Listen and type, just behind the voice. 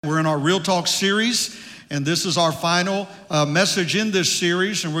We're in our Real Talk series, and this is our final message in this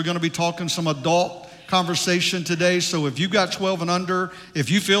series, and we're going to be talking some adult conversation today. So if you've got 12 and under, if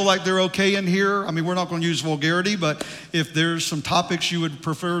you feel like they're okay in here, we're not going to use vulgarity, but if there's some topics you would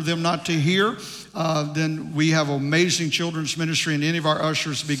prefer them not to hear, then we have amazing children's ministry, and any of our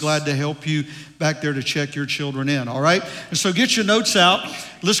ushers will be glad to help you back there to check your children in, all right? And so get your notes out.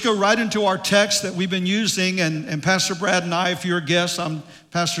 Let's go right into our text that we've been using, and Pastor Brad and I, if you're a guest, I'm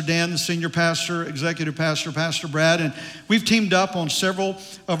Pastor Dan, the senior pastor, executive pastor, Pastor Brad, and we've teamed up on several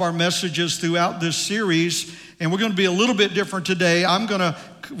of our messages throughout this series, and we're going to be a little bit different today. I'm going to,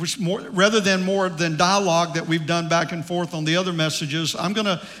 rather than more than dialogue that we've done back and forth on the other messages, I'm going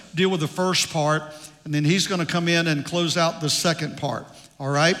to deal with the first part, and then he's going to come in and close out the second part, all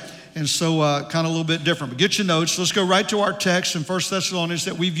right? And so kind of a little bit different. But get your notes. Let's go right to our text in 1 Thessalonians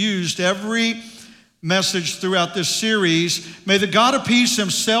that we've used every message throughout this series. May the God of peace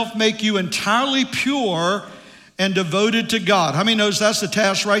himself make you entirely pure and devoted to God. How many knows that's the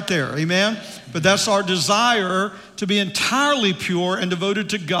task right there? Amen? But that's our desire, to be entirely pure and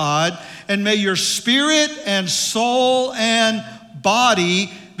devoted to God. And may your spirit and soul and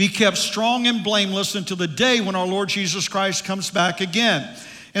body be kept strong and blameless until the day when our Lord Jesus Christ comes back again.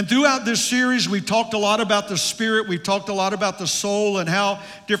 And throughout this series, we've talked a lot about the spirit, we've talked a lot about the soul and how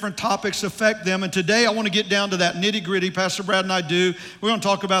different topics affect them. And today I want to get down to that nitty-gritty, Pastor Brad and I do. We're going to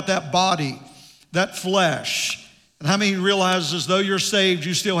talk about that body, that flesh. And how many realize as though you're saved,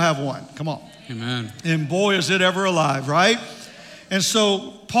 you still have one? Come on. Amen. And boy, is it ever alive, right? And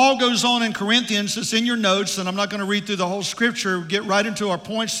so Paul goes on in Corinthians, it's in your notes, and I'm not going to read through the whole scripture, get right into our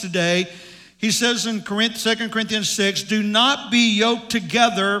points today. He says in 2 Corinthians 6, do not be yoked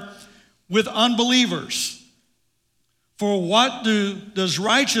together with unbelievers. For what does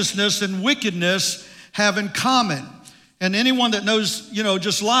righteousness and wickedness have in common? And anyone that knows,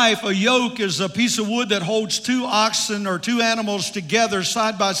 just life, a yoke is a piece of wood that holds two oxen or two animals together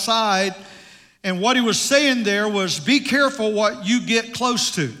side by side. And what he was saying there was, be careful what you get close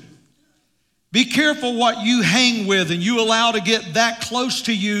to. Be careful what you hang with and you allow to get that close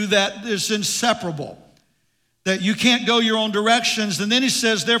to you that is inseparable, that you can't go your own directions. And then he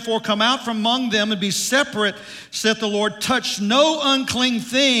says, therefore come out from among them and be separate, saith the Lord, touch no unclean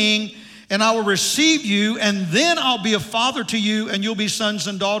thing, and I will receive you, and then I'll be a father to you, and you'll be sons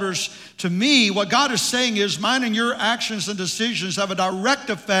and daughters to me. What God is saying is mine and your actions and decisions have a direct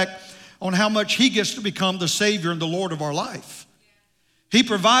effect on how much he gets to become the Savior and the Lord of our life. He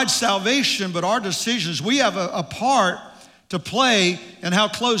provides salvation, but our decisions, we have a part to play in how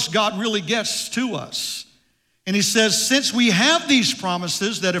close God really gets to us. And he says, since we have these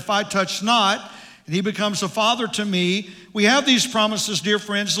promises that if I touch not, and he becomes a father to me, we have these promises, dear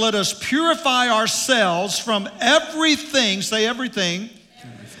friends, let us purify ourselves from everything, say everything,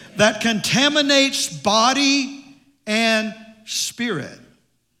 that contaminates body and spirit,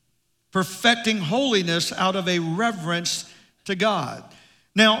 perfecting holiness out of a reverence to God.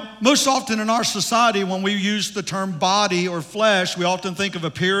 Now, most often in our society, when we use the term body or flesh, we often think of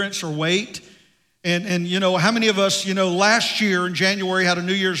appearance or weight. And how many of us, last year in January had a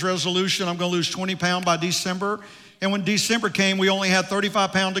New Year's resolution, I'm going to lose 20 pounds by December. And when December came, we only had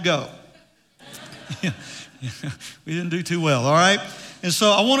 35 pounds to go. We didn't do too well, all right? And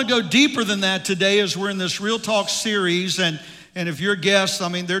so I want to go deeper than that today as we're in this Real Talk series. And if you're guests,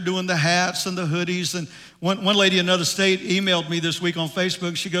 they're doing the hats and the hoodies. And one lady in another state emailed me this week on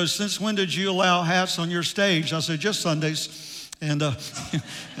Facebook. She goes, since when did you allow hats on your stage? I said, just Sundays. And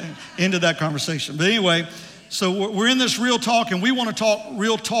ended that conversation. But anyway, so we're in this Real Talk, and we want to talk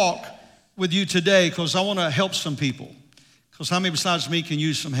Real Talk with you today because I want to help some people. Because how many besides me can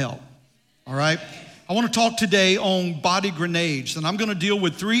use some help? All right? I want to talk today on body grenades. And I'm going to deal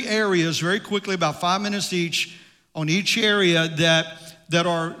with 3 areas very quickly, about 5 minutes each, on each area that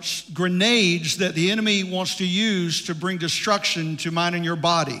are grenades that the enemy wants to use to bring destruction to mine and your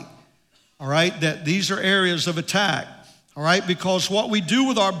body, all right? That these are areas of attack, all right? Because what we do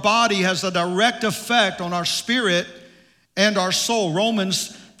with our body has a direct effect on our spirit and our soul.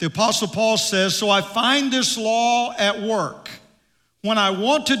 Romans, the Apostle Paul says, so I find this law at work. When I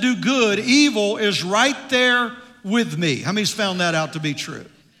want to do good, evil is right there with me. How many's found that out to be true?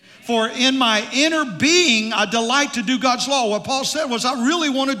 For in my inner being, I delight to do God's law. What Paul said was, I really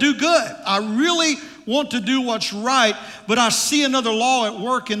want to do good. I really want to do what's right, but I see another law at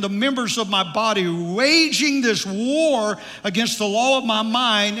work in the members of my body, waging this war against the law of my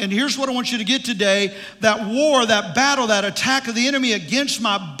mind. And here's what I want you to get today. That war, that battle, that attack of the enemy against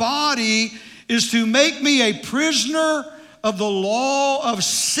my body is to make me a prisoner of the law of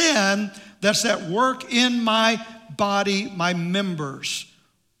sin that's at work in my body, my members.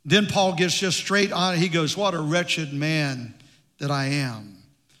 Then Paul gets just straight on it. He goes, what a wretched man that I am.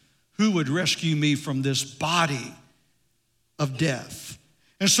 Who would rescue me from this body of death?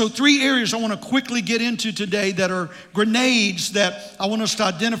 And so 3 areas I want to quickly get into today that are grenades that I want us to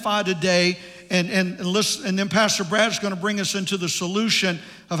identify today. And then Pastor Brad's going to bring us into the solution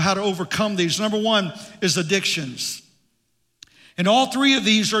of how to overcome these. Number 1 is addictions. And all 3 of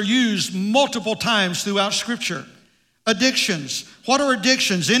these are used multiple times throughout Scripture. Addictions. What are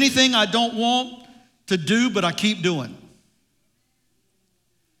addictions? Anything I don't want to do, but I keep doing.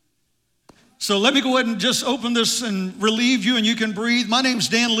 So let me go ahead and just open this and relieve you, and you can breathe. My name's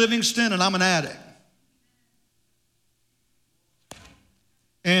Dan Livingston, and I'm an addict.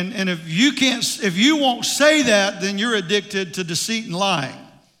 And if you won't say that, then you're addicted to deceit and lying.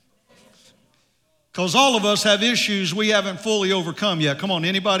 Because all of us have issues we haven't fully overcome yet. Come on,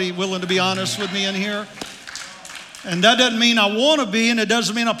 anybody willing to be honest with me in here? And that doesn't mean I want to be, and it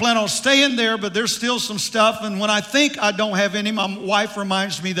doesn't mean I plan on staying there, but there's still some stuff. And when I think I don't have any, my wife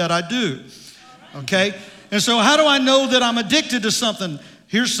reminds me that I do. Okay? And so how do I know that I'm addicted to something?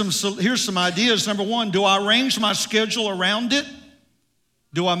 Here's some ideas. Number 1, do I arrange my schedule around it?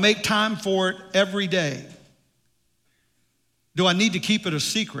 Do I make time for it every day? Do I need to keep it a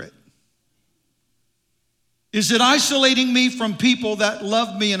secret? Is it isolating me from people that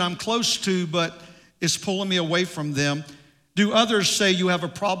love me and I'm close to, but it's pulling me away from them? Do others say you have a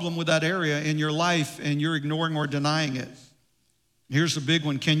problem with that area in your life and you're ignoring or denying it? Here's a big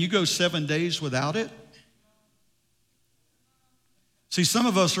one. Can you go 7 days without it? See, some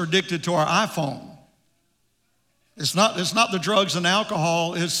of us are addicted to our iPhone. It's not the drugs and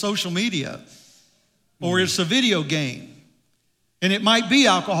alcohol, it's social media. Or it's a video game. And it might be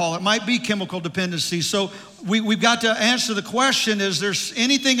alcohol, it might be chemical dependency. So we've got to answer the question, is there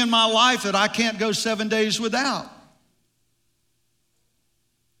anything in my life that I can't go 7 days without?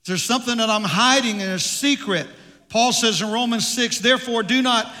 Is there something that I'm hiding in a secret? Paul says in Romans 6, therefore do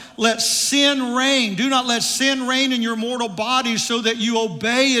not let sin reign. Do not let sin reign in your mortal body so that you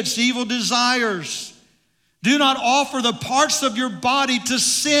obey its evil desires. Do not offer the parts of your body to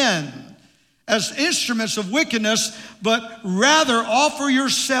sin as instruments of wickedness, but rather offer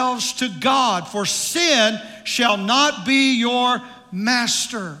yourselves to God, for sin shall not be your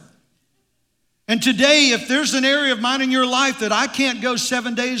master. And today, if there's an area of mine in your life that I can't go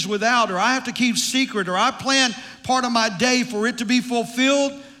 7 days without, or I have to keep secret, or I plan part of my day for it to be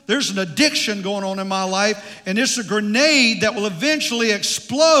fulfilled, there's an addiction going on in my life, and it's a grenade that will eventually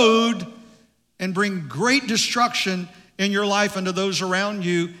explode and bring great destruction in your life and to those around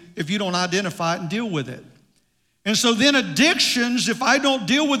you if you don't identify it and deal with it. And so then addictions, if I don't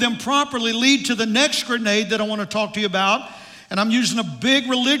deal with them properly, lead to the next grenade that I want to talk to you about. And I'm using a big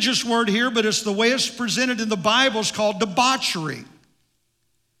religious word here, but it's the way it's presented in the Bible. It's called debauchery.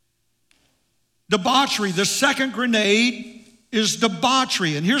 Debauchery. The second grenade is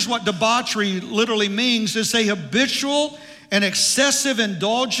debauchery. And here's what debauchery literally means. It's a habitual and excessive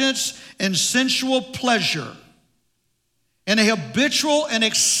indulgence in sensual pleasure. And a habitual and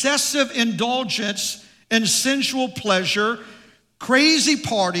excessive indulgence in sensual pleasure, crazy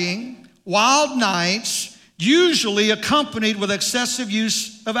partying, wild nights, usually accompanied with excessive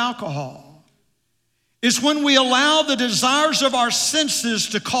use of alcohol. It's when we allow the desires of our senses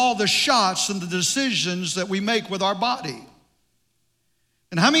to call the shots and the decisions that we make with our body.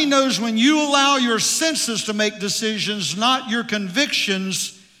 And how many knows when you allow your senses to make decisions, not your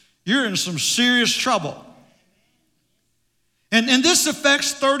convictions, you're in some serious trouble. And this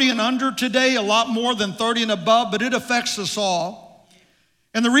affects 30 and under today, a lot more than 30 and above, but it affects us all.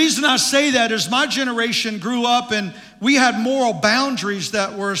 And the reason I say that is my generation grew up and we had moral boundaries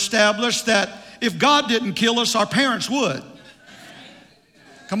that were established that if God didn't kill us, our parents would.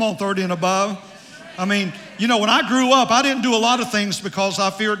 Come on, 30 and above. I mean, you know, when I grew up, I didn't do a lot of things because I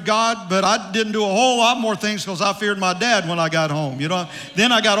feared God, but I didn't do a whole lot more things because I feared my dad when I got home. You know,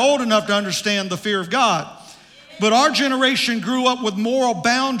 then I got old enough to understand the fear of God. But our generation grew up with moral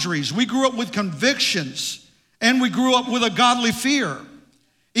boundaries. We grew up with convictions, and we grew up with a godly fear.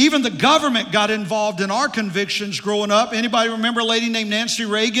 Even the government got involved in our convictions growing up. Anybody remember a lady named Nancy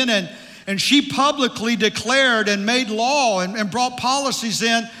Reagan? And she publicly declared and made law and brought policies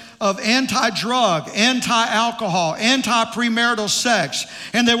in of anti-drug, anti-alcohol, anti-premarital sex.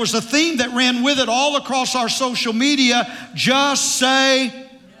 And there was a theme that ran with it all across our social media: just say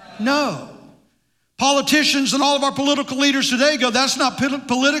no. Politicians and all of our political leaders today go, that's not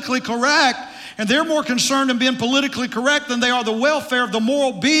politically correct. And they're more concerned in being politically correct than they are the welfare of the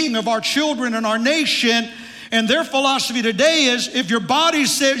moral being of our children and our nation. And their philosophy today is, if your body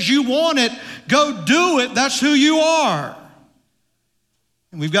says you want it, go do it. That's who you are.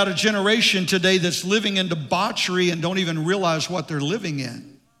 And we've got a generation today that's living in debauchery and don't even realize what they're living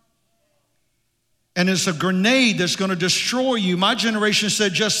in. And it's a grenade that's going to destroy you. My generation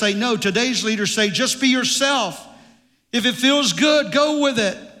said, just say no. Today's leaders say, just be yourself. If it feels good, go with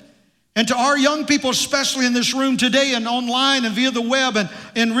it. And to our young people, especially in this room today and online and via the web,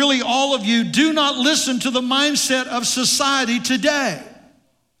 and really all of you, do not listen to the mindset of society today.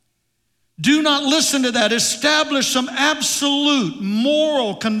 Do not listen to that. Establish some absolute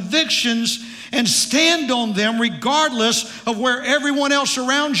moral convictions and stand on them regardless of where everyone else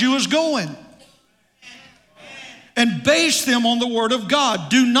around you is going. And base them on the Word of God.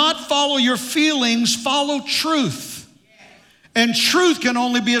 Do not follow your feelings, follow truth. And truth can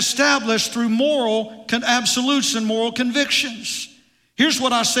only be established through moral absolutes and moral convictions. Here's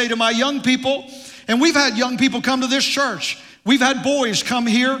what I say to my young people, and we've had young people come to this church. We've had boys come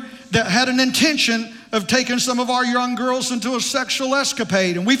here that had an intention of taking some of our young girls into a sexual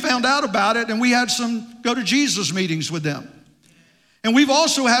escapade, and we found out about it, and we had some go to Jesus meetings with them. And we've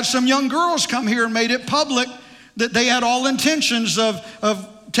also had some young girls come here and made it public that they had all intentions of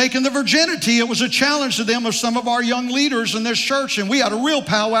taking the virginity. It was a challenge to them of some of our young leaders in this church, and we had a real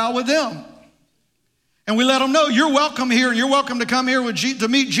powwow with them. And we let them know, you're welcome here, and you're welcome to come here to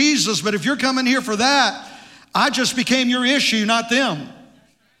meet Jesus, but if you're coming here for that, I just became your issue, not them.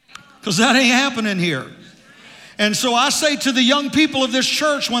 Because that ain't happening here. And so I say to the young people of this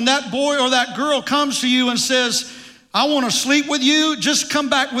church, when that boy or that girl comes to you and says, I want to sleep with you, just come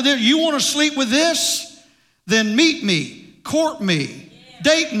back with it. You want to sleep with this? Then meet me, court me,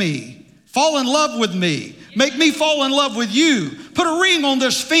 date me, fall in love with me, make me fall in love with you. Put a ring on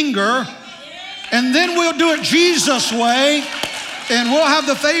this finger, and then we'll do it Jesus' way, and we'll have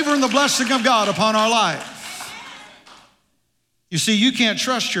the favor and the blessing of God upon our life. You see, you can't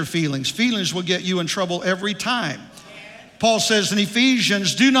trust your feelings. Feelings will get you in trouble every time. Paul says in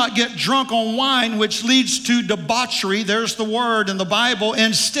Ephesians, do not get drunk on wine, which leads to debauchery. There's the word in the Bible.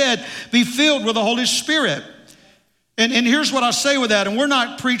 Instead, be filled with the Holy Spirit. And here's what I say with that. And we're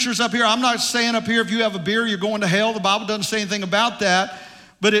not preachers up here. I'm not saying up here if you have a beer, you're going to hell. The Bible doesn't say anything about that.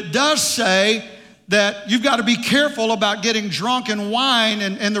 But it does say that you've got to be careful about getting drunk in wine.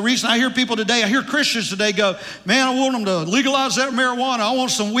 And the reason I hear people today, I hear Christians today go, man, I want them to legalize that marijuana. I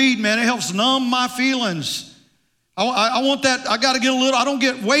want some weed, man. It helps numb my feelings. I want that. I got to get a little, I don't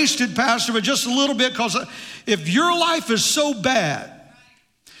get wasted, Pastor, but just a little bit, because if your life is so bad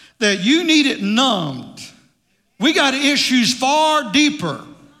that you need it numbed, we got issues far deeper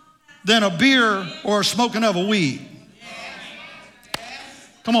than a beer or smoking of a weed.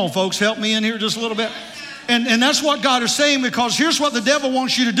 Come on, folks, help me in here just a little bit. And that's what God is saying, because here's what the devil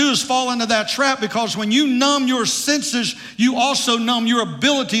wants you to do is fall into that trap, because when you numb your senses, you also numb your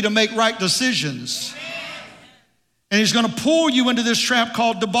ability to make right decisions. And he's going to pull you into this trap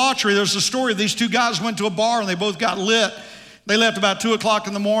called debauchery. There's a story of these two guys went to a bar and they both got lit. They left about 2 o'clock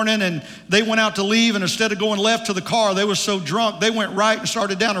in the morning, and they went out to leave, and instead of going left to the car, they were so drunk, they went right and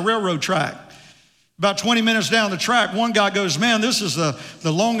started down a railroad track. About 20 minutes down the track, one guy goes, man, this is the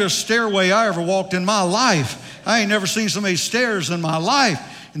longest stairway I ever walked in my life. I ain't never seen so many stairs in my life.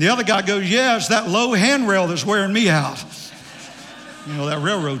 And the other guy goes, yeah, it's that low handrail that's wearing me out. You know, that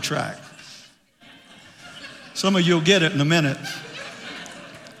railroad track. Some of you will get it in a minute.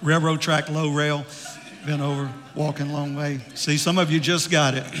 Railroad track, low rail, bent over, walking a long way. See, some of you just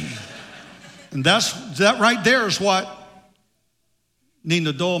got it. And that right there is what needing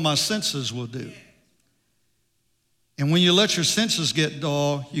to dull my senses will do. And when you let your senses get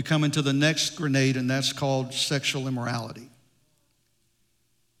dull, you come into the next grenade, and that's called sexual immorality.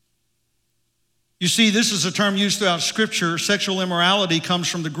 You see, this is a term used throughout Scripture. Sexual immorality comes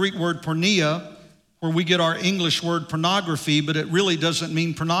from the Greek word porneia, where we get our English word pornography, but it really doesn't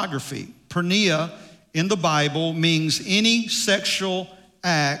mean pornography. Porneia in the Bible means any sexual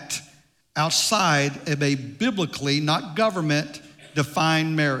act outside of a biblically, not government,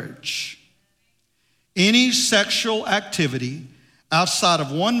 defined marriage. Any sexual activity outside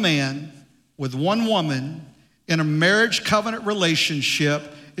of one man with one woman in a marriage covenant relationship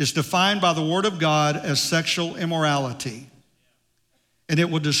is defined by the Word of God as sexual immorality. And it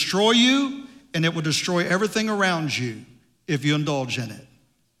will destroy you, and it will destroy everything around you if you indulge in it.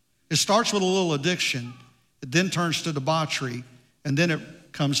 It starts with a little addiction, it then turns to debauchery, and then it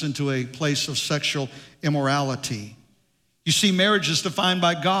comes into a place of sexual immorality. You see, marriage is defined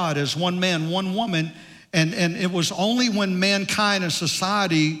by God as one man, one woman, and it was only when mankind and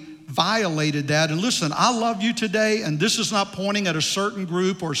society violated that. And listen, I love you today, and this is not pointing at a certain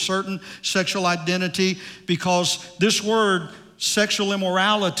group or certain sexual identity, because this word, sexual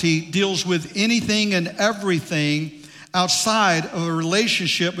immorality, deals with anything and everything outside of a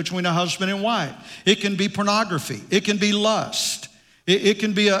relationship between a husband and wife. It can be pornography. It can be lust. It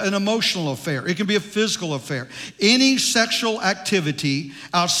can be an emotional affair. It can be a physical affair. Any sexual activity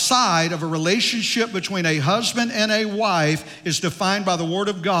outside of a relationship between a husband and a wife is defined by the Word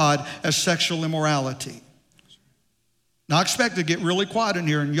of God as sexual immorality. Now, I expect to get really quiet in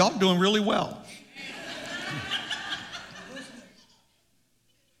here, and y'all doing really well.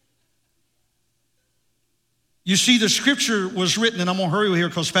 You see, the scripture was written, and I'm going to hurry here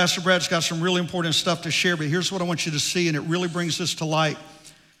because Pastor Brad's got some really important stuff to share, but here's what I want you to see, and it really brings this to light.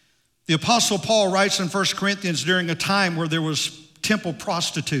 The Apostle Paul writes in 1 Corinthians during a time where there was temple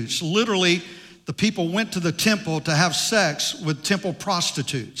prostitutes. Literally, the people went to the temple to have sex with temple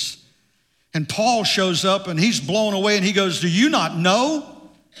prostitutes. And Paul shows up, and he's blown away, and he goes, do you not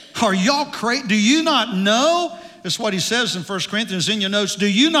know? Are y'all crazy? Do you not know? That's what he says in 1 Corinthians in your notes.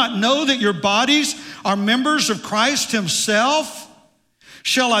 Do you not know that your bodies are members of Christ himself?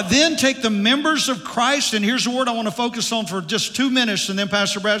 Shall I then take the members of Christ? And here's the word I want to focus on for just 2 minutes, and then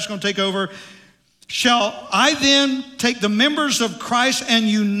Pastor Brad's going to take over. Shall I then take the members of Christ and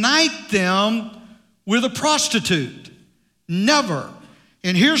unite them with a prostitute? Never.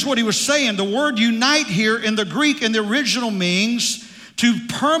 And here's what he was saying. The word unite here in the Greek in the original means to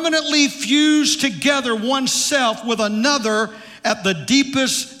permanently fuse together oneself with another at the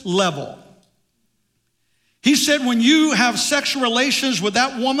deepest level. He said when you have sexual relations with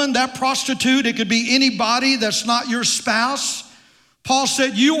that woman, that prostitute, it could be anybody that's not your spouse. Paul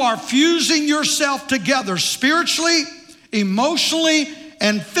said you are fusing yourself together spiritually, emotionally,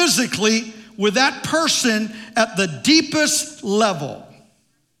 and physically with that person at the deepest level.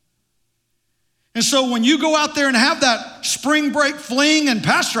 And so when you go out there and have that spring break fling, and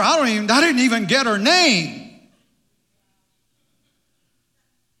Pastor, I didn't even get her name.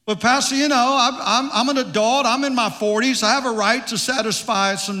 But Pastor, you know, I'm an adult, I'm in my 40s, I have a right to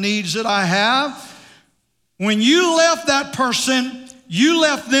satisfy some needs that I have. When you left that person, you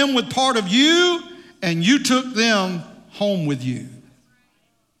left them with part of you, and you took them home with you.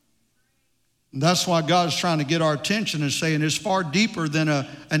 And that's why God's trying to get our attention and saying it's far deeper than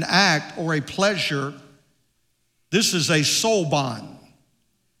an act or a pleasure. This is a soul bond.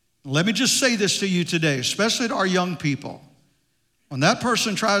 Let me just say this to you today, especially to our young people. When that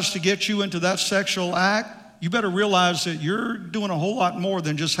person tries to get you into that sexual act, you better realize that you're doing a whole lot more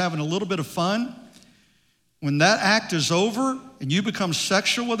than just having a little bit of fun. When that act is over and you become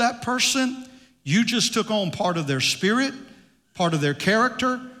sexual with that person, you just took on part of their spirit, part of their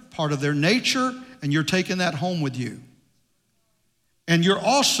character, part of their nature, and you're taking that home with you. And you're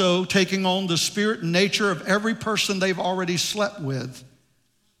also taking on the spirit and nature of every person they've already slept with,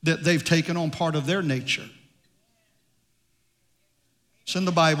 that they've taken on part of their nature. It's in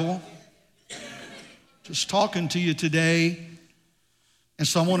the Bible. Just talking to you today. And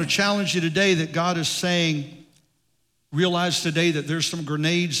so I want to challenge you today that God is saying, realize today that there's some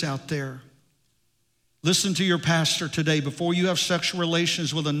grenades out there. Listen to your pastor today. Before you have sexual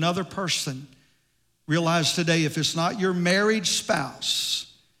relations with another person, realize today if it's not your married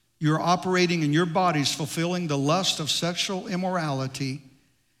spouse, you're operating in your bodies, fulfilling the lust of sexual immorality,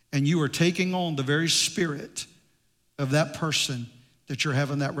 and you are taking on the very spirit of that person that you're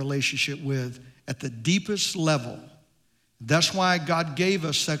having that relationship with at the deepest level. That's why God gave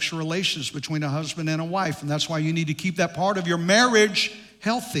us sexual relations between a husband and a wife, and that's why you need to keep that part of your marriage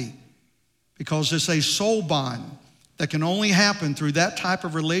healthy. Because it's a soul bond that can only happen through that type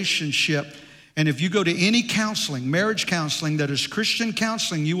of relationship. And if you go to any counseling, marriage counseling that is Christian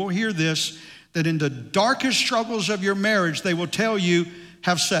counseling, you will hear this, that in the darkest struggles of your marriage, they will tell you,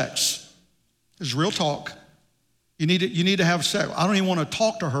 have sex. It's real talk. You need to have sex. I don't even want to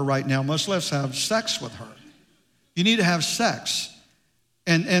talk to her right now, much less have sex with her. You need to have sex.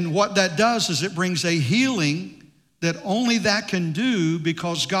 And what that does is it brings a healing that only that can do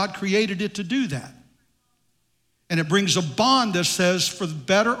because God created it to do that. And it brings a bond that says for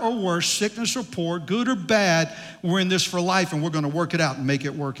better or worse, sickness or poor, good or bad, we're in this for life and we're going to work it out and make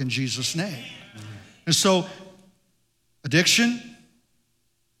it work in Jesus' name. And so addiction,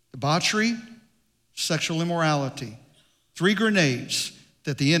 debauchery, sexual immorality, 3 grenades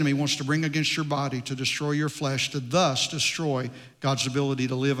that the enemy wants to bring against your body to destroy your flesh, to thus destroy God's ability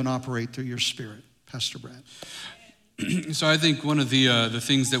to live and operate through your spirit. Pastor Brad. So I think one of the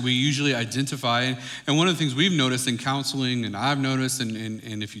things that we usually identify, and one of the things we've noticed in counseling, and I've noticed,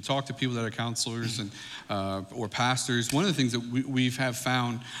 and if you talk to people that are counselors and or pastors, one of the things that we have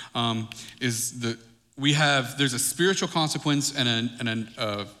found is that there's a spiritual consequence and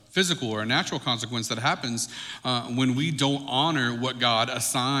a physical or a natural consequence that happens when we don't honor what God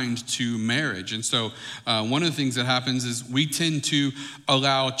assigned to marriage. And so one of the things that happens is we tend to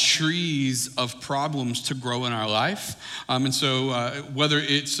allow trees of problems to grow in our life. And so whether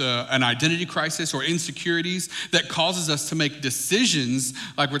it's an identity crisis or insecurities that causes us to make decisions,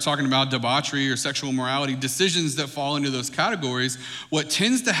 like we're talking about debauchery or sexual immorality, decisions that fall into those categories, what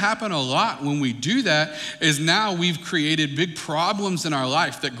tends to happen a lot when we do that is now we've created big problems in our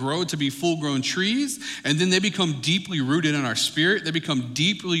life that grow to be full-grown trees, and then they become deeply rooted in our spirit. They become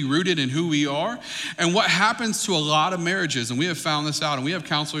deeply rooted in who we are. And what happens to a lot of marriages, and we have found this out, and we have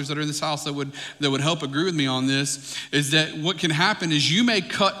counselors that are in this house that would help agree with me on this, is that what can happen is you may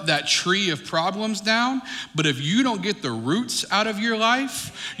cut that tree of problems down, but if you don't get the roots out of your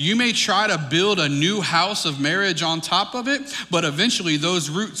life, you may try to build a new house of marriage on top of it, but eventually those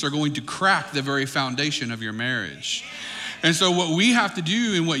roots are going to crack the very foundation of your marriage. And so what we have to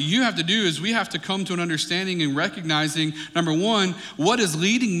do and what you have to do is we have to come to an understanding and recognizing, number one, what is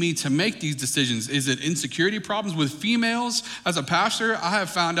leading me to make these decisions? Is it insecurity problems with females? As a pastor, I have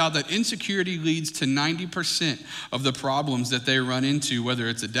found out that insecurity leads to 90% of the problems that they run into, whether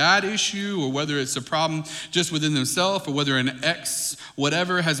it's a dad issue or whether it's a problem just within themselves or whether an ex,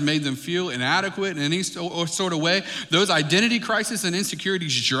 whatever, has made them feel inadequate in any sort of way. Those identity crises and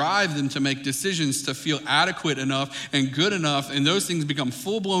insecurities drive them to make decisions to feel adequate enough and good enough, and those things become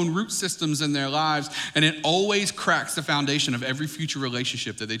full-blown root systems in their lives, and it always cracks the foundation of every future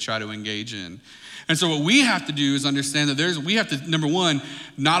relationship that they try to engage in. And so what we have to do is understand that we have to, number one,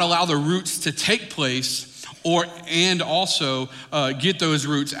 not allow the roots to take place, and also get those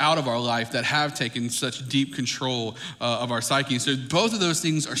roots out of our life that have taken such deep control of our psyche. So both of those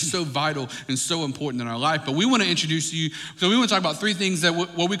things are so vital and so important in our life. But we want to introduce you, so we want to talk about three things that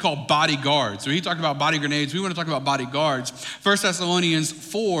what we call bodyguards. So he talked about body grenades. We want to talk about bodyguards. 1 Thessalonians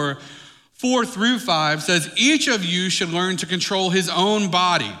 4:4-5 says, each of you should learn to control his own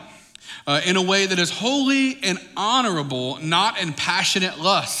body in a way that is holy and honorable, not in passionate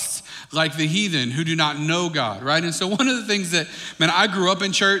lusts, like the heathen who do not know God, right? And so one of the things that, I grew up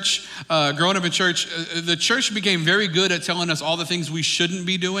in church, growing up in church, the church became very good at telling us all the things we shouldn't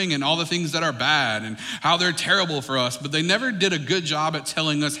be doing and all the things that are bad and how they're terrible for us, but they never did a good job at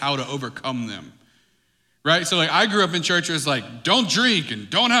telling us how to overcome them, right? So I grew up in church where it's like, don't drink and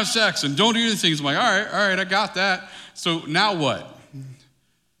don't have sex and don't do these things. I'm like, all right, I got that. So now what?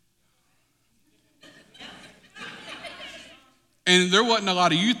 And there wasn't a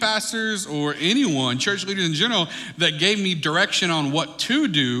lot of youth pastors or anyone, church leaders in general, that gave me direction on what to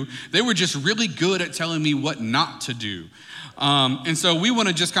do. They were just really good at telling me what not to do. And so we want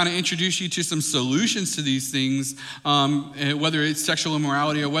to just kind of introduce you to some solutions to these things, whether it's sexual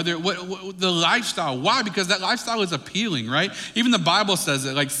immorality or whether the lifestyle. Why? Because that lifestyle is appealing, right? Even the Bible says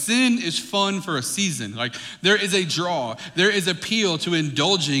it. Sin is fun for a season. There is a draw. There is appeal to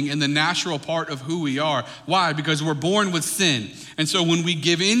indulging in the natural part of who we are. Why? Because we're born with sin. And so when we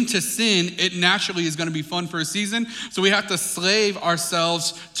give in to sin, it naturally is going to be fun for a season. So we have to slave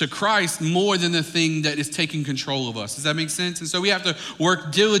ourselves to Christ more than the thing that is taking control of us. Does that make sense? And so we have to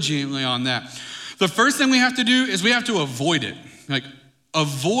work diligently on that. The first thing we have to do is we have to avoid it.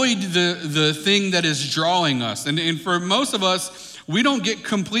 Avoid the thing that is drawing us. And for most of us, we don't get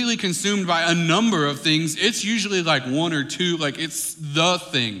completely consumed by a number of things. It's usually one or two, it's the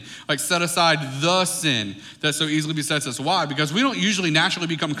thing. Set aside the sin that so easily besets us. Why? Because we don't usually naturally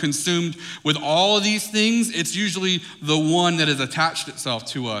become consumed with all of these things. It's usually the one that has attached itself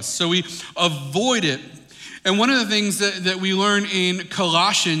to us. So we avoid it. And one of the things that we learn in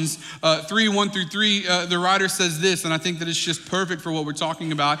Colossians 3:1-3, the writer says this, and I think that it's just perfect for what we're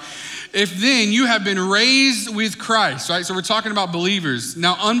talking about. If then you have been raised with Christ, right? So we're talking about believers.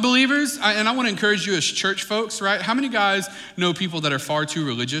 Now, unbelievers, and I want to encourage you as church folks, right? How many guys know people that are far too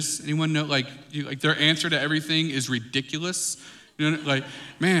religious? Anyone know, their answer to everything is ridiculous?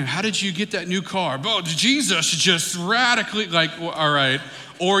 Man, how did you get that new car? Oh, Jesus just radically, all right.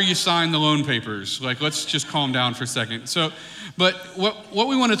 Or you sign the loan papers. Let's just calm down for a second. So, but what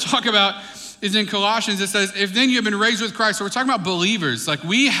we want to talk about is in Colossians, it says, if then you have been raised with Christ. So we're talking about believers.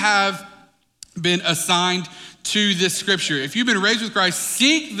 We have been assigned to this scripture. If you've been raised with Christ,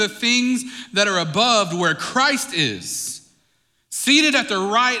 seek the things that are above where Christ is. Seated at the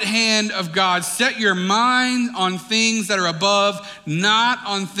right hand of God, set your mind on things that are above, not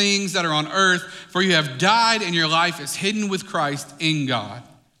on things that are on earth, for you have died and your life is hidden with Christ in God.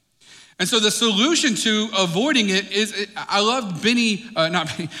 And so the solution to avoiding it is, I love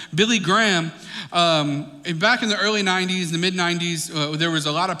Billy Graham. Back in the early 90s, the mid 90s, there was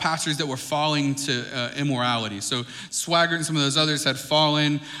a lot of pastors that were falling to immorality. So Swaggart and some of those others had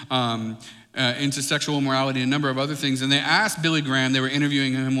fallen into sexual immorality and a number of other things. And they asked Billy Graham, they were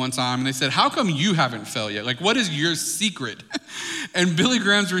interviewing him one time, and they said, how come you haven't fell yet? Like, what is your secret? And Billy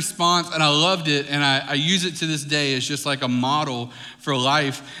Graham's response, and I loved it, and I use it to this day as just like a model for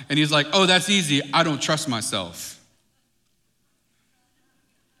life. And he's like, oh, that's easy. I don't trust myself.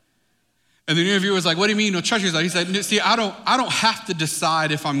 And the interviewer was like, what do you mean you don't trust yourself? He said, see, I don't have to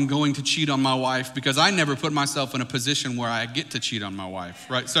decide if I'm going to cheat on my wife because I never put myself in a position where I get to cheat on my wife,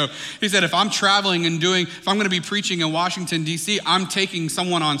 right? So he said, if I'm traveling and if I'm going to be preaching in Washington, D.C., I'm taking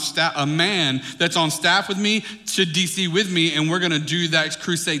someone on staff, a man that's on staff with me to D.C. with me, and we're going to do that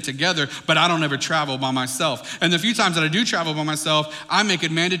crusade together, but I don't ever travel by myself. And the few times that I do travel by myself, I make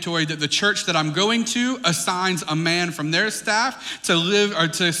it mandatory that the church that I'm going to assigns a man from their staff to live or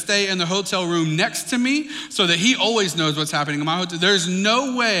to stay in the hotel room next to me so that he always knows what's happening in my hotel. There's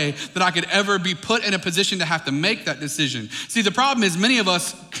no way that I could ever be put in a position to have to make that decision. See, the problem is many of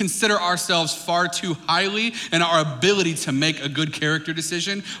us consider ourselves far too highly in our ability to make a good character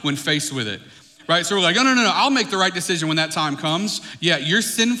decision when faced with it. Right? So we're like, no, I'll make the right decision when that time comes. Yeah, your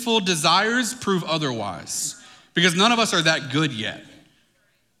sinful desires prove otherwise because none of us are that good yet.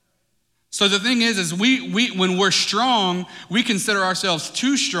 So the thing is we when we're strong, we consider ourselves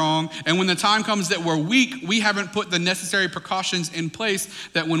too strong. And when the time comes that we're weak, we haven't put the necessary precautions in place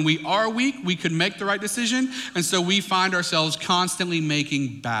that when we are weak, we could make the right decision. And so we find ourselves constantly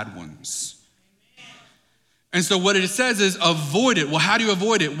making bad ones. And so what it says is avoid it. Well, how do you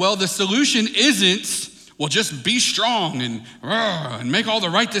avoid it? Well, the solution isn't, well, just be strong and make all the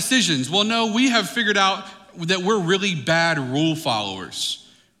right decisions. Well, no, we have figured out that we're really bad rule followers,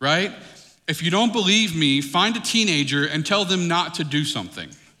 right? If you don't believe me, find a teenager and tell them not to do something.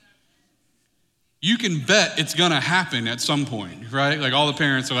 You can bet it's gonna happen at some point, right? Like all the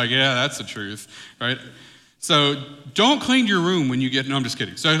parents are like, yeah, that's the truth, right? So don't clean your room when you get, no, I'm just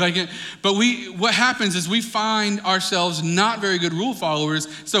kidding. So what happens is we find ourselves not very good rule followers.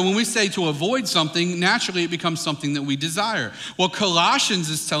 So when we say to avoid something, naturally it becomes something that we desire. Well, Colossians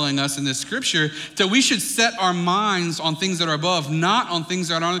is telling us in this scripture that we should set our minds on things that are above, not on things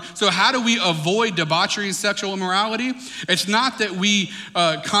that are on. So how do we avoid debauchery and sexual immorality? It's not that we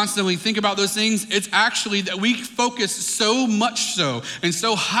constantly think about those things. It's actually that we focus so much so and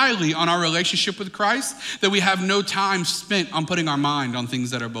so highly on our relationship with Christ that we have no time spent on putting our mind on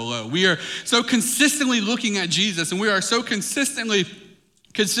things that are below. We are so consistently looking at Jesus, and we are so consistently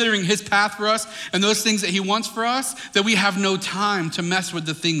considering his path for us and those things that he wants for us that we have no time to mess with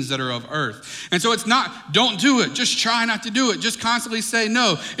the things that are of earth. And so it's not, don't do it, just try not to do it, just constantly say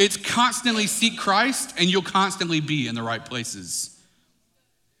no. It's constantly seek Christ and you'll constantly be in the right places.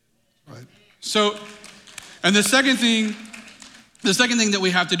 Right. So, and the second thing that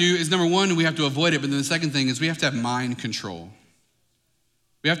we have to do is, number one, we have to avoid it. But then the second thing is we have to have mind control.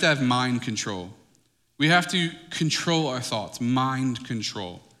 We have to have mind control. We have to control our thoughts, mind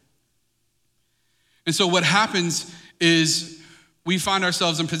control. And so what happens is we find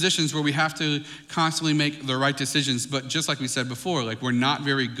ourselves in positions where we have to constantly make the right decisions. But just like we said before, like we're not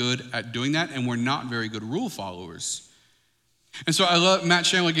very good at doing that, and we're not very good rule followers. And so I love, Matt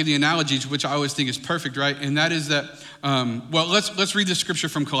Chandler gave the analogy, which I always think is perfect, right? And that is that, let's read the scripture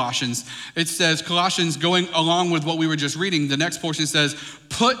from Colossians. It says, Colossians, going along with what we were just reading, the next portion says,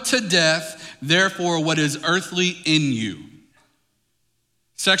 put to death, therefore, what is earthly in you.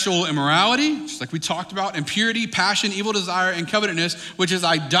 Sexual immorality, just like we talked about, impurity, passion, evil desire, and covetousness, which is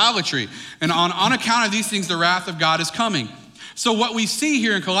idolatry. And on account of these things, the wrath of God is coming. So what we see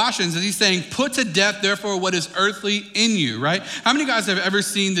here in Colossians is he's saying, put to death, therefore, what is earthly in you, right? How many of you guys have ever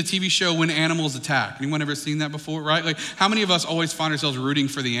seen the TV show When Animals Attack? Anyone ever seen that before, right? Like, how many of us always find ourselves rooting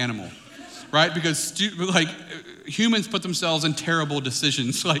for the animal, right? Because humans put themselves in terrible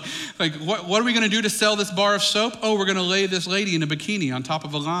decisions. Like what are we gonna do to sell this bar of soap? Oh, we're gonna lay this lady in a bikini on top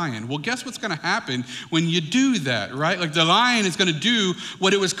of a lion. Well, guess what's gonna happen when you do that, right? Like the lion is gonna do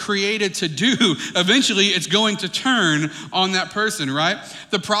what it was created to do. Eventually, it's going to turn on that person, right?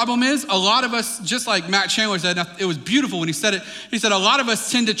 The problem is a lot of us, just like Matt Chandler said, it was beautiful when he said it, he said a lot of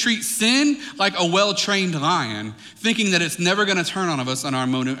us tend to treat sin like a well-trained lion, thinking that it's never gonna turn on us on our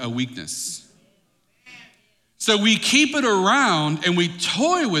moment of weakness. So we keep it around and we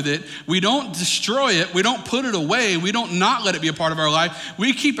toy with it. We don't destroy it. We don't put it away. We don't not let it be a part of our life.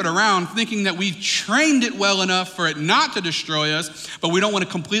 We keep it around thinking that we've trained it well enough for it not to destroy us, but we don't want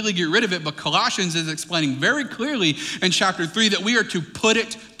to completely get rid of it. But Colossians is explaining very clearly in chapter 3 that we are to put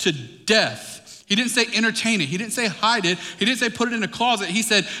it to death. He didn't say entertain it. He didn't say hide it. He didn't say put it in a closet. He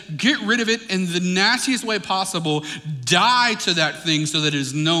said get rid of it in the nastiest way possible. Die to that thing so that it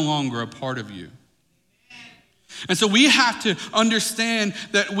is no longer a part of you. And so we have to understand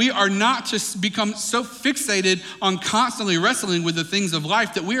that we are not to become so fixated on constantly wrestling with the things of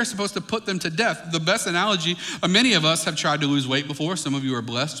life that we are supposed to put them to death. The best analogy, many of us have tried to lose weight before. Some of you are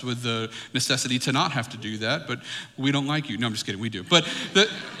blessed with the necessity to not have to do that, but we don't like you. No, I'm just kidding, we do. But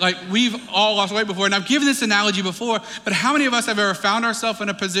we've all lost weight before, and I've given this analogy before, but how many of us have ever found ourselves in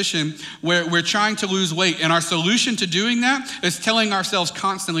a position where we're trying to lose weight, and our solution to doing that is telling ourselves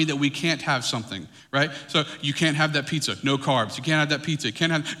constantly that we can't have something, right? So you can't have that pizza, no carbs. You can't have that pizza. You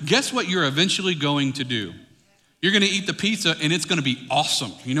can't have, guess what you're eventually going to do? You're going to eat the pizza and it's going to be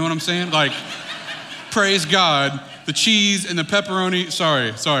awesome. You know what I'm saying? Like, praise God, the cheese and the pepperoni.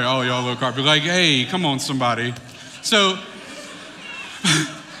 Sorry, all y'all low carb. You're like, hey, come on, somebody. So,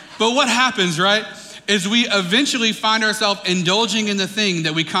 but what happens, right, is we eventually find ourselves indulging in the thing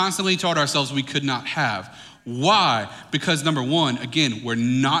that we constantly taught ourselves we could not have. Why? Because number one, again, we're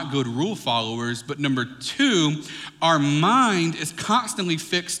not good rule followers, but number two, our mind is constantly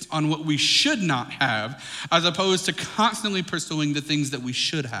fixed on what we should not have, as opposed to constantly pursuing the things that we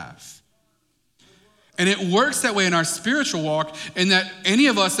should have. And it works that way in our spiritual walk, in that any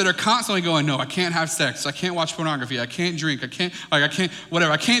of us that are constantly going, no, I can't have sex, I can't watch pornography, I can't drink, I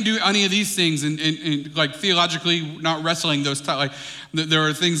can't do any of these things, and like theologically not wrestling those, there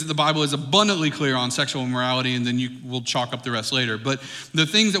are things that the Bible is abundantly clear on sexual immorality, and then you will chalk up the rest later. But the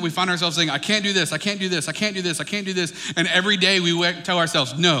things that we find ourselves saying, I can't do this, I can't do this, I can't do this, I can't do this, and every day we tell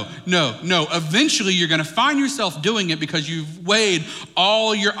ourselves, no. Eventually you're gonna find yourself doing it because you've weighed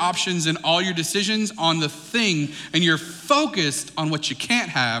all your options and all your decisions on the thing, and you're focused on what you can't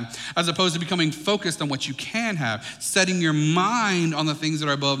have, as opposed to becoming focused on what you can have, setting your mind on the things that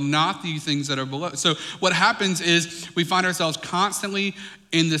are above, not the things that are below. So what happens is we find ourselves constantly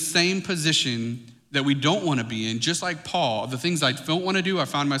in the same position that we don't want to be in, just like Paul. The things I don't want to do, I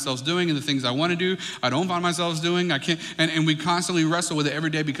find myself doing, and the things I want to do, I don't find myself doing. I can't, and we constantly wrestle with it every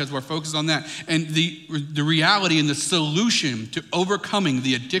day because we're focused on that. And the reality and the solution to overcoming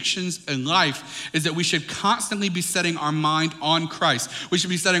the addictions in life is that we should constantly be setting our mind on Christ. We should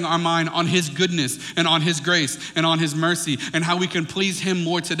be setting our mind on his goodness and on his grace and on his mercy, and how we can please him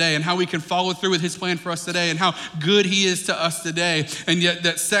more today, and how we can follow through with his plan for us today, and how good he is to us today. And yet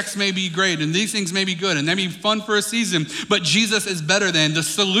that sex may be great, and these things may be good, and they may be fun for a season, but Jesus is better than. The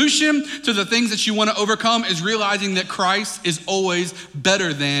solution to the things that you want to overcome is realizing that Christ is always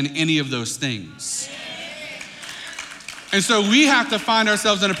better than any of those things. And so we have to find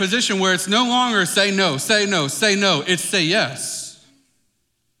ourselves in a position where it's no longer say no, say no, say no. It's say yes.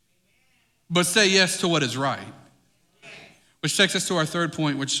 But say yes to what is right. Which takes us to our third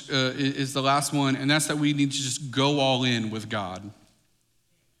point, which is the last one, and that's that we need to just go all in with God.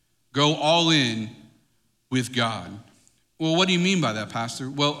 Go all in with God. Well, what do you mean by that, Pastor?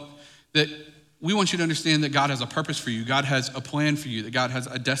 Well, that we want you to understand that God has a purpose for you. God has a plan for you, that God has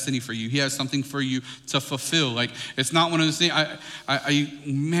a destiny for you. He has something for you to fulfill. Like, it's not one of those things,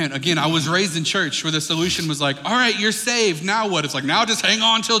 I was raised in church where the solution was like, all right, you're saved, now what? It's like, now just hang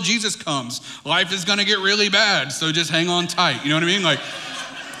on till Jesus comes. Life is gonna get really bad, so just hang on tight. You know what I mean? Like,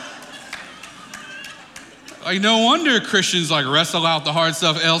 no wonder Christians wrestle out the hard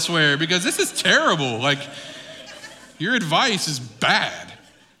stuff elsewhere, because this is terrible. Like, your advice is bad.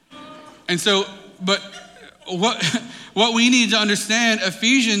 And so, but what we need to understand,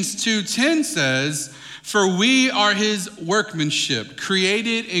 Ephesians 2:10 says, for we are his workmanship,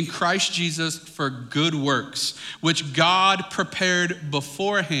 created in Christ Jesus for good works, which God prepared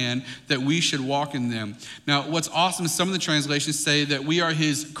beforehand that we should walk in them. Now, what's awesome is some of the translations say that we are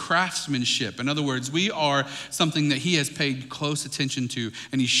his craftsmanship. In other words, we are something that he has paid close attention to,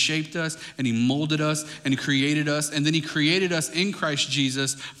 and he shaped us, and he molded us, and he created us, and then he created us in Christ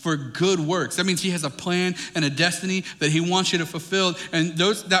Jesus for good works. That means he has a plan and a destiny that he wants you to fulfill, and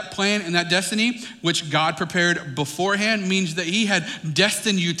that plan and that destiny, which God prepared beforehand, means that he had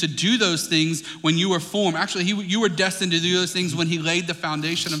destined you to do those things when you were formed. Actually, you were destined to do those things when he laid the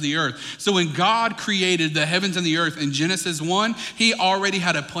foundation of the earth. So when God created the heavens and the earth in Genesis 1, he already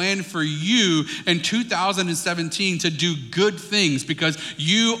had a plan for you in 2017 to do good things because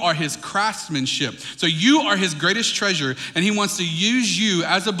you are his craftsmanship. So you are his greatest treasure, and he wants to use you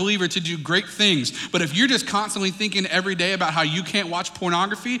as a believer to do great things. But if you're just constantly thinking every day about how you can't watch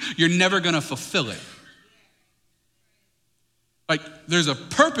pornography, you're never going to fulfill it. Like, there's a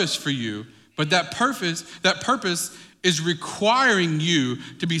purpose for you, but that purpose is requiring you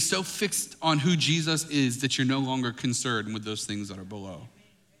to be so fixed on who Jesus is that you're no longer concerned with those things that are below.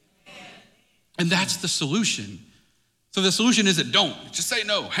 And that's the solution. So the solution isn't don't, just say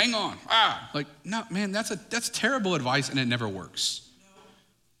no, hang on, Like, no, man, that's terrible advice, and it never works.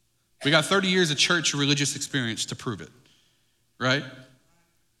 We got 30 years of church religious experience to prove it, right?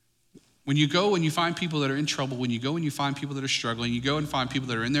 When you go and you find people that are in trouble, when you go and you find people that are struggling, you go and find people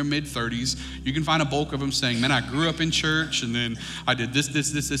that are in their mid-30s, you can find a bulk of them saying, man, I grew up in church and then I did this,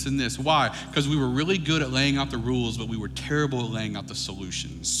 and this. Why? Because we were really good at laying out the rules, but we were terrible at laying out the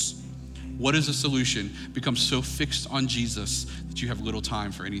solutions. What is a solution? Become so fixed on Jesus that you have little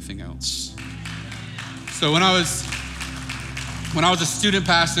time for anything else. So when I was a student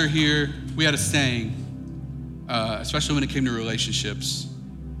pastor here, we had a saying, especially when it came to relationships.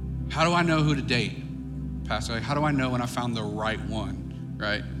 How do I know who to date, Pastor? Like, how do I know when I found the right one,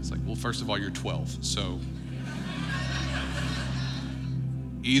 right? It's like, well, first of all, you're 12, so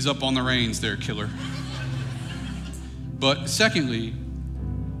ease up on the reins there, killer. But secondly,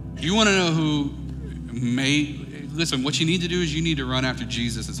 you want to know who listen, what you need to do is you need to run after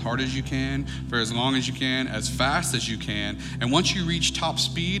Jesus as hard as you can, for as long as you can, as fast as you can. And once you reach top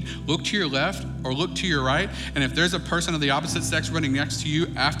speed, look to your left or look to your right. And if there's a person of the opposite sex running next to you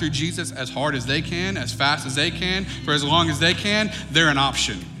after Jesus as hard as they can, as fast as they can, for as long as they can, they're an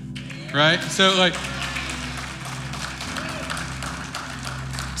option, right? So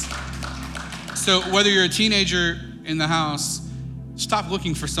whether you're a teenager in the house, stop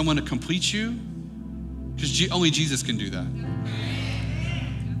looking for someone to complete you, because only Jesus can do that.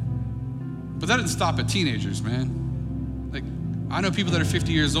 But that doesn't stop at teenagers, man. Like, I know people that are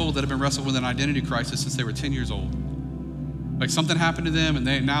 50 years old that have been wrestling with an identity crisis since they were 10 years old. Like, something happened to them and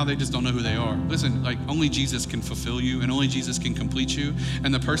now they just don't know who they are. Listen, like, only Jesus can fulfill you and only Jesus can complete you.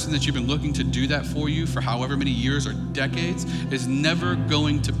 And the person that you've been looking to do that for you for however many years or decades is never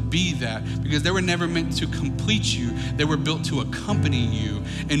going to be that, because they were never meant to complete you. They were built to accompany you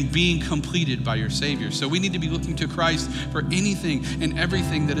in being completed by your Savior. So we need to be looking to Christ for anything and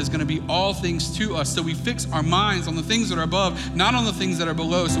everything that is going to be all things to us. So we fix our minds on the things that are above, not on the things that are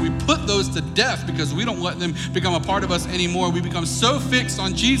below. So we put those to death because we don't let them become a part of us anymore. We become so fixed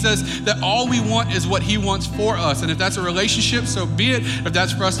on Jesus that all we want is what he wants for us. And if that's a relationship, so be it. If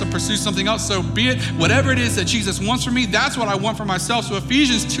that's for us to pursue something else, so be it. Whatever it is that Jesus wants for me, that's what I want for myself. So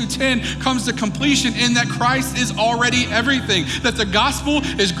Ephesians 2:10 comes to completion in that Christ is already everything, that the gospel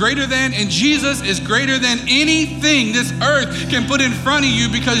is greater than and Jesus is greater than anything this earth can put in front of you,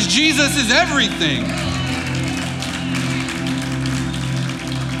 because Jesus is everything.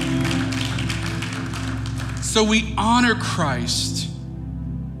 So we honor Christ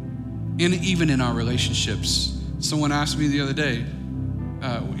even in our relationships. Someone asked me the other day,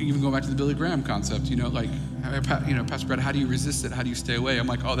 even going back to the Billy Graham concept, Pastor Brett, how do you resist it? How do you stay away? I'm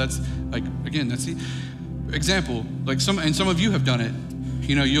like, oh, that's like, again, that's the example. Like some of you have done it.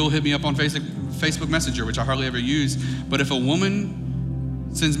 You'll hit me up on Facebook Messenger, which I hardly ever use. But if a woman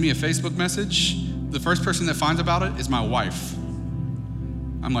sends me a Facebook message, the first person that finds about it is my wife.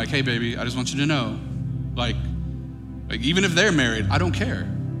 I'm like, hey, baby, I just want you to know, like even if they're married, I don't care.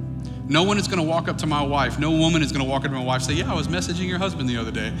 No one is going to walk up to my wife. No woman is going to walk up to my wife and say, yeah, I was messaging your husband the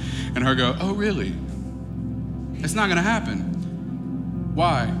other day. And her go, oh, really? It's not going to happen.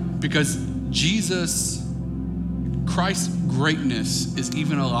 Why? Because Christ's greatness is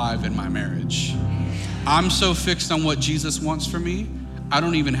even alive in my marriage. I'm so fixed on what Jesus wants for me, I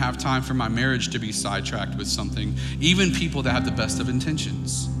don't even have time for my marriage to be sidetracked with something, even people that have the best of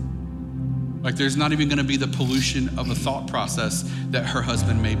intentions. Like, there's not even gonna be the pollution of a thought process that her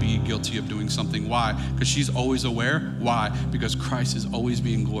husband may be guilty of doing something. Why? Because she's always aware. Why? Because Christ is always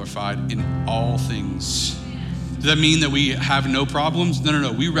being glorified in all things. Does that mean that we have no problems?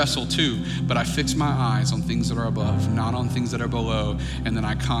 No. We wrestle too, but I fix my eyes on things that are above, not on things that are below, and then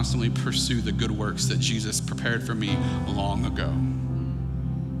I constantly pursue the good works that Jesus prepared for me long ago.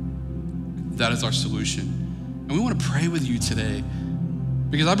 That is our solution. And we want to pray with you today,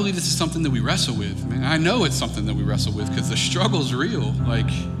 because I believe this is something that we wrestle with. Man, I know it's something that we wrestle with because the struggle's real.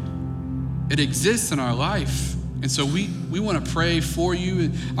 It exists in our life. And so we want to pray for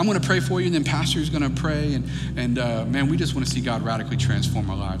you. I'm going to pray for you, and then Pastor is going to pray. And man, we just want to see God radically transform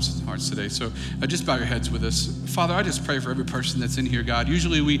our lives and hearts today. So just bow your heads with us. Father, I just pray for every person that's in here, God.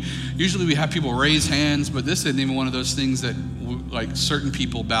 Usually we have people raise hands, but this isn't even one of those things that like certain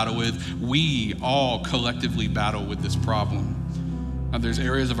people battle with. We all collectively battle with this problem. There's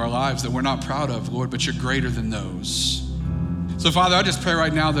areas of our lives that we're not proud of, Lord, but you're greater than those. So, Father, I just pray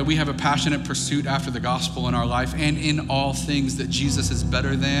right now that we have a passionate pursuit after the gospel in our life and in all things, that Jesus is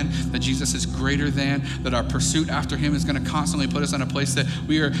better than, that Jesus is greater than, that our pursuit after him is going to constantly put us in a place that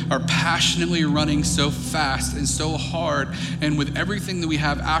we are passionately running so fast and so hard, and with everything that we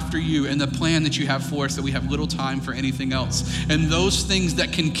have after you and the plan that you have for us, that we have little time for anything else. And those things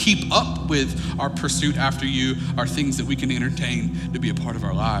that can keep up with our pursuit after you are things that we can entertain to be a part of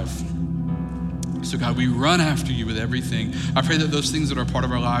our life. So God, we run after you with everything. I pray that those things that are part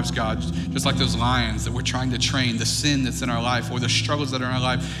of our lives, God, just like those lions that we're trying to train, the sin that's in our life or the struggles that are in our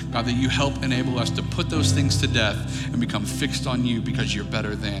life, God, that you help enable us to put those things to death and become fixed on you because you're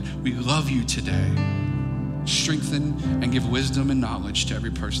better than. We love you today. Strengthen and give wisdom and knowledge to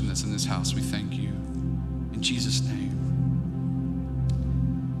every person that's in this house. We thank you. In Jesus' name.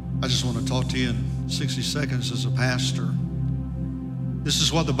 I just want to talk to you in 60 seconds as a pastor. This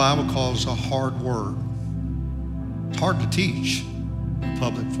is what the Bible calls a hard word. It's hard to teach in a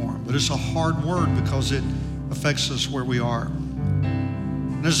public forum, but it's a hard word because it affects us where we are.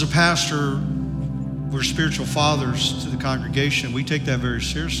 And as a pastor, we're spiritual fathers to the congregation. We take that very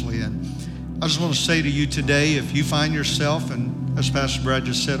seriously. And I just want to say to you today, if you find yourself, and as Pastor Brad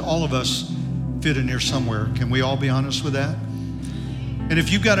just said, all of us fit in here somewhere. Can we all be honest with that? And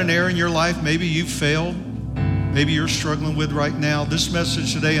if you've got an area in your life, maybe you've failed, maybe you're struggling with right now, this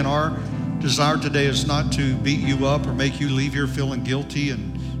message today and our desire today is not to beat you up or make you leave here feeling guilty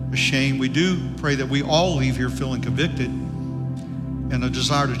and ashamed. We do pray that we all leave here feeling convicted and a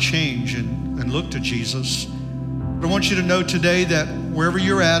desire to change and look to Jesus. But I want you to know today that wherever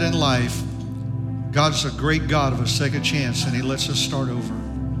you're at in life, God's a great God of a second chance, and he lets us start over.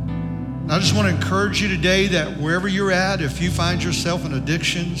 And I just want to encourage you today that wherever you're at, if you find yourself in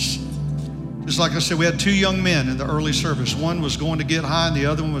addictions, just like I said, we had two young men in the early service. One was going to get high and the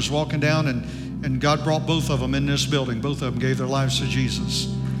other one was walking down, and God brought both of them in this building. Both of them gave their lives to Jesus.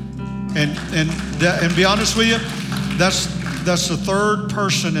 And be honest with you, that's the third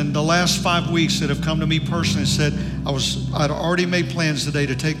person in the last 5 weeks that have come to me personally and said, I'd already made plans today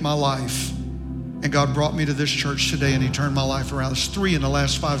to take my life, and God brought me to this church today and he turned my life around. There's 3 in the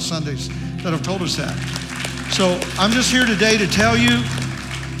last 5 Sundays that have told us that. So I'm just here today to tell you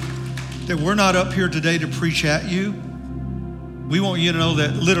that we're not up here today to preach at you. We want you to know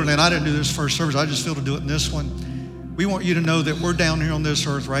that literally, and I didn't do this first service, I just feel to do it in this one. We want you to know that we're down here on this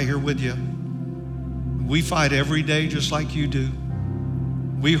earth right here with you. We fight every day just like you do.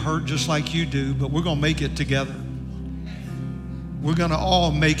 We hurt just like you do, but we're gonna make it together. We're gonna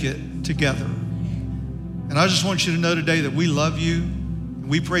all make it together. And I just want you to know today that we love you.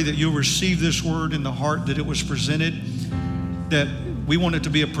 We pray that you'll receive this word in the heart that it was presented, that we want it to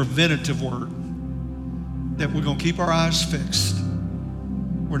be a preventative word, that we're going to keep our eyes fixed.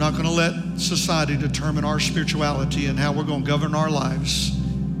 We're not going to let society determine our spirituality and how we're going to govern our lives.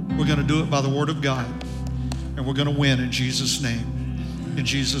 We're going to do it by the word of God, and we're going to win in Jesus' name. In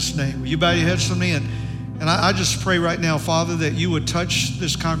Jesus' name. Will you bow your heads to me? And I just pray right now, Father, that you would touch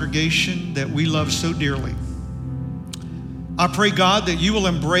this congregation that we love so dearly. I pray, God, that you will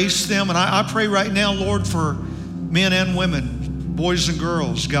embrace them. And I pray right now, Lord, for men and women, boys and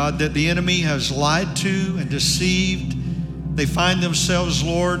girls, God, that the enemy has lied to and deceived. They find themselves,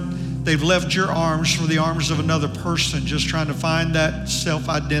 Lord, they've left your arms for the arms of another person, just trying to find that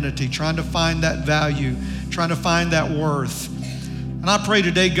self-identity, trying to find that value, trying to find that worth. And I pray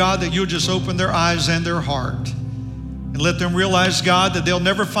today, God, that you'll just open their eyes and their heart and let them realize, God, that they'll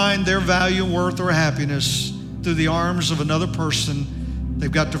never find their value, worth, or happiness through the arms of another person.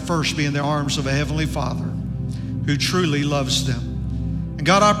 They've got to first be in the arms of a Heavenly Father who truly loves them. And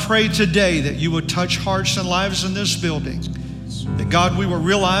God, I pray today that you would touch hearts and lives in this building. That God, we will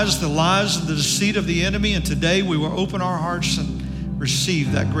realize the lies and the deceit of the enemy, and today we will open our hearts and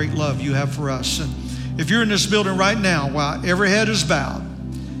receive that great love you have for us. And if you're in this building right now, while every head is bowed,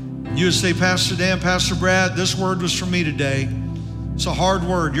 you would say, Pastor Dan, Pastor Brad, this word was for me today. It's a hard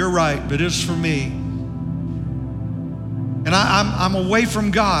word, you're right, but it's for me. And I'm away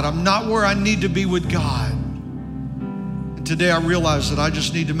from God. I'm not where I need to be with God. And today I realize that I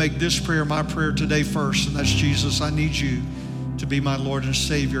just need to make this prayer my prayer today first, and that's, Jesus, I need you to be my Lord and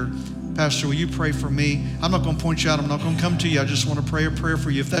Savior. Pastor, will you pray for me? I'm not going to point you out. I'm not going to come to you. I just want to pray a prayer for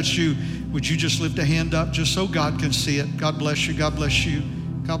you. If that's you, would you just lift a hand up just so God can see it? God bless you. God bless you.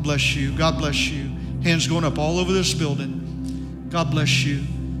 God bless you. God bless you. Hands going up all over this building. God bless you.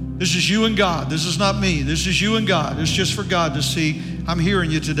 This is you and God. This is not me. This is you and God. It's just for God to see. I'm hearing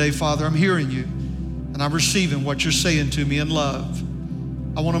you today, Father. I'm hearing you. And I'm receiving what you're saying to me in love.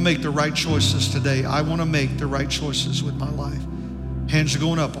 I want to make the right choices today. I want to make the right choices with my life. Hands are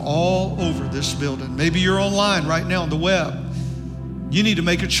going up all over this building. Maybe you're online right now on the web. You need to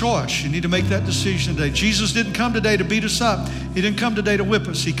make a choice. You need to make that decision today. Jesus didn't come today to beat us up. He didn't come today to whip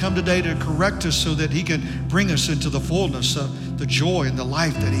us. He come today to correct us so that he can bring us into the fullness of the joy and the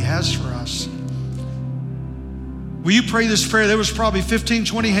life that he has for us. Will you pray this prayer? There was probably 15,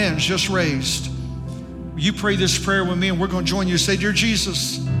 20 hands just raised. Will you pray this prayer with me? And we're going to join you. Say, dear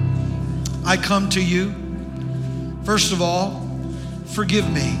Jesus, I come to you. First of all, forgive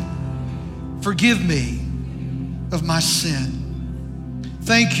me. Forgive me of my sin.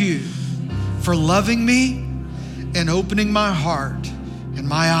 Thank you for loving me and opening my heart and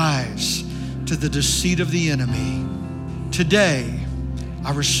my eyes to the deceit of the enemy. Today,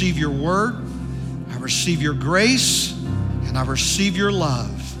 I receive your word, I receive your grace, and I receive your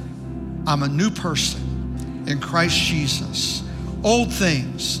love. I'm a new person in Christ Jesus. Old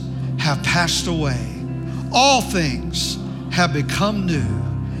things have passed away. All things have become new.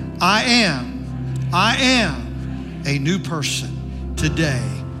 I am a new person today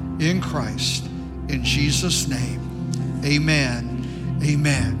in Christ. In Jesus' name, amen.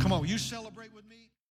 Amen. Come on, you celebrate.